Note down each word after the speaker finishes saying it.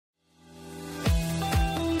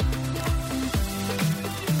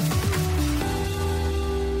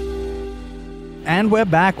And we're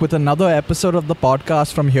back with another episode of the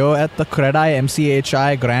podcast from here at the Credai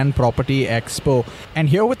MCHI Grand Property Expo. And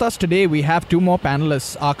here with us today, we have two more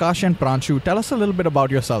panelists, Akash and Pranshu. Tell us a little bit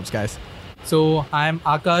about yourselves, guys. So, I'm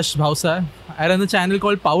Akash Bhausa. I run a channel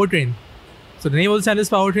called Powertrain. So, the name of the channel is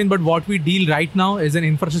Powertrain, but what we deal right now is in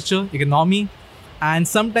infrastructure, economy, and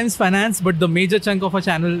sometimes finance, but the major chunk of our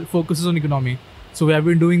channel focuses on economy. So, we have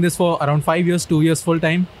been doing this for around 5 years, 2 years full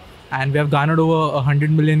time, and we have garnered over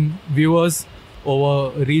 100 million viewers,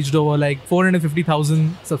 reached over like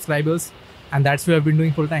 450,000 subscribers, and that's what I've been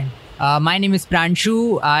doing full time. My name is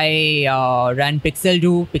Pranshu. I run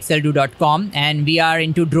Pixel2, pixel2.com, and we are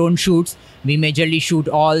into drone shoots. We majorly shoot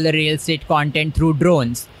all the real estate content through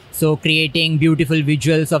drones. So creating beautiful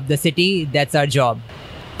visuals of the city, that's our job.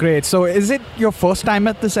 Great. So is it your first time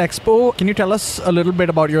at this expo? Can you tell us a little bit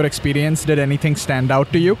about your experience? Did anything stand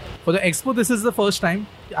out to you? For the expo, this is the first time.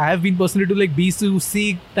 I have been personally to like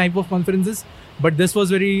B2C type of conferences, but this was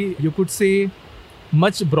very, you could say,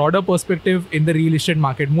 much broader perspective in the real estate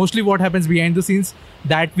market. Mostly what happens behind the scenes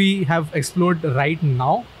that we have explored right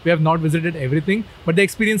now. We have not visited everything, but the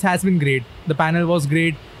experience has been great. The panel was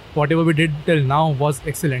great. Whatever we did till now was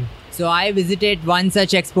excellent. So I visited one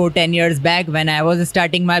such expo 10 years back when I was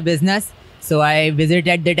starting my business. So I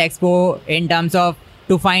visited that expo in terms of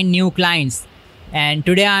to find new clients. And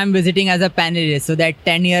today I'm visiting as a panelist. So that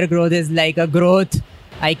 10-year growth is like a growth,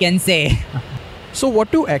 I can say. So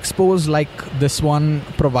what do expos like this one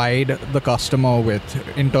provide the customer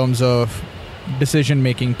with in terms of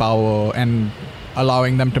decision-making power and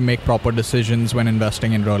allowing them to make proper decisions when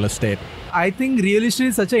investing in real estate? I think real estate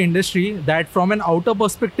is such an industry that from an outer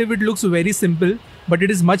perspective, it looks very simple, but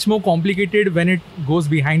it is much more complicated when it goes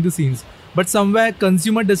behind the scenes. But somewhere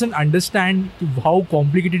consumer doesn't understand how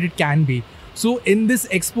complicated it can be. So in this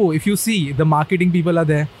expo, if you see, the marketing people are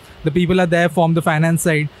there. The people are there from the finance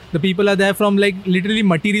side. The people are there from like literally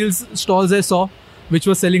materials stalls I saw, which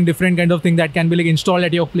was selling different kind of thing that can be like installed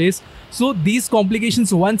at your place. So these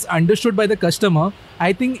complications, once understood by the customer,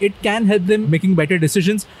 I think it can help them making better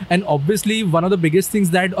decisions. And obviously, one of the biggest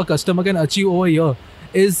things that a customer can achieve over here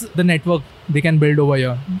is the network they can build over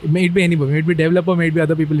here. It may be anybody, it may be developer, may be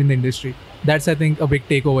other people in the industry. That's, I think, a big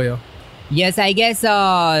take over here. Yes, I guess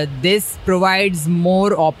this provides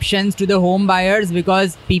more options to the home buyers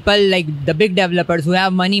because people like the big developers who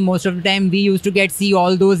have money, most of the time we used to see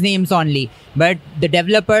all those names only. But the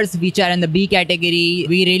developers which are in the B category,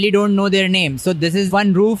 we really don't know their names. So this is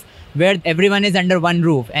one roof where everyone is under one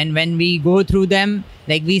roof. And when we go through them,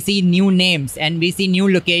 like we see new names and we see new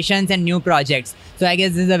locations and new projects. So I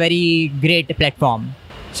guess this is a very great platform.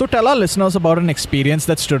 So tell our listeners about an experience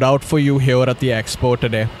that stood out for you here at the expo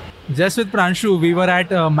today. Just with Pranshu, we were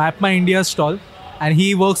at Map My India stall and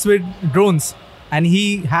he works with drones and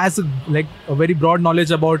he has like a very broad knowledge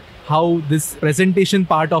about how this presentation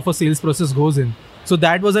part of a sales process goes in. So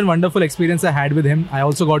that was a wonderful experience I had with him. I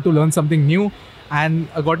also got to learn something new and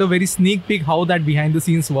I got a very sneak peek how that behind the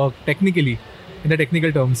scenes work technically, in the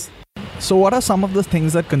technical terms. So what are some of the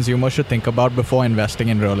things that consumers should think about before investing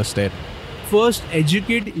in real estate? First,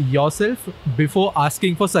 educate yourself before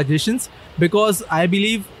asking for suggestions because I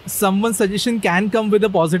believe someone's suggestion can come with a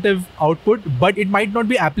positive output, but it might not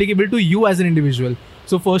be applicable to you as an individual.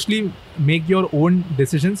 So firstly, make your own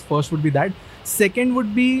decisions. First would be that. Second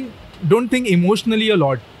would be, don't think emotionally a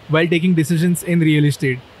lot while taking decisions in real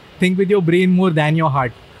estate. Think with your brain more than your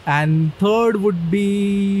heart. And third would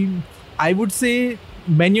be, I would say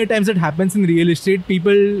many times it happens in real estate,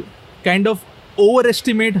 people kind of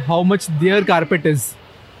overestimate how much their carpet is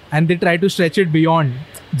and they try to stretch it beyond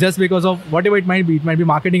just because of whatever it might be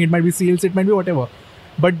marketing, it might be sales, it might be whatever,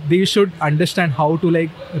 but they should understand how to like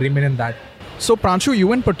remain in that. So Pranshu,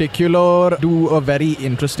 you in particular do a very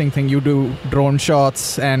interesting thing. You do drone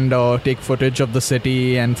shots and take footage of the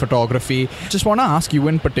city and photography. Just want to ask you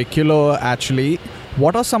in particular, actually,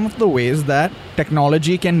 what are some of the ways that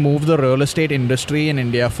technology can move the real estate industry in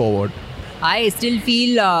India forward? I still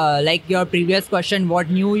feel like your previous question, what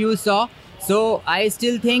new you saw. So I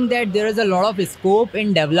still think that there is a lot of scope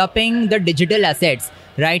in developing the digital assets.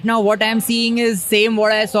 Right now, what I'm seeing is same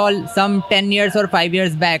what I saw some 10 years or 5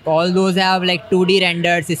 years back. All those have like 2D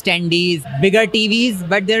renders, standees, bigger TVs,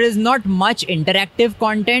 but there is not much interactive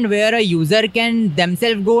content where a user can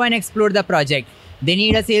themselves go and explore the project. They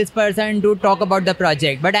need a salesperson to talk about the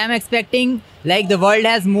project. But I'm expecting like the world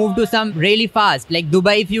has moved to some really fast. Like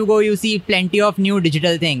Dubai, if you go, you see plenty of new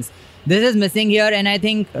digital things. This is missing here, and I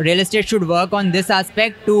think real estate should work on this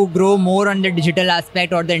aspect to grow more on the digital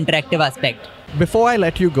aspect or the interactive aspect. Before I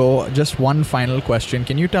let you go, just one final question.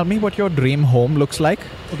 Can you tell me what your dream home looks like?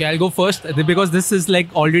 Okay, I'll go first because this is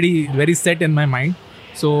like already very set in my mind.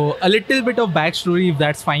 So a little bit of backstory, if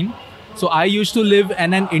that's fine. So I used to live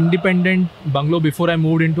in an independent bungalow before I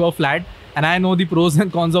moved into a flat, and I know the pros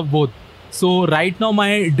and cons of both. So right now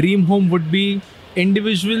my dream home would be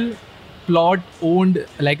individual plot owned,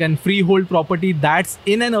 like a freehold property that's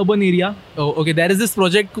in an urban area. Oh, okay, there is this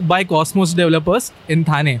project by Cosmos developers in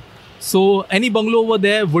Thane. So any bungalow over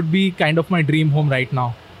there would be kind of my dream home right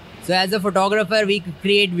now. So as a photographer, we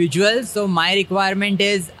create visuals. So my requirement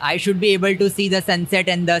is I should be able to see the sunset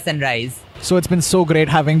and the sunrise. So it's been so great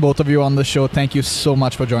having both of you on the show. Thank you so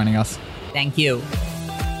much for joining us. Thank you.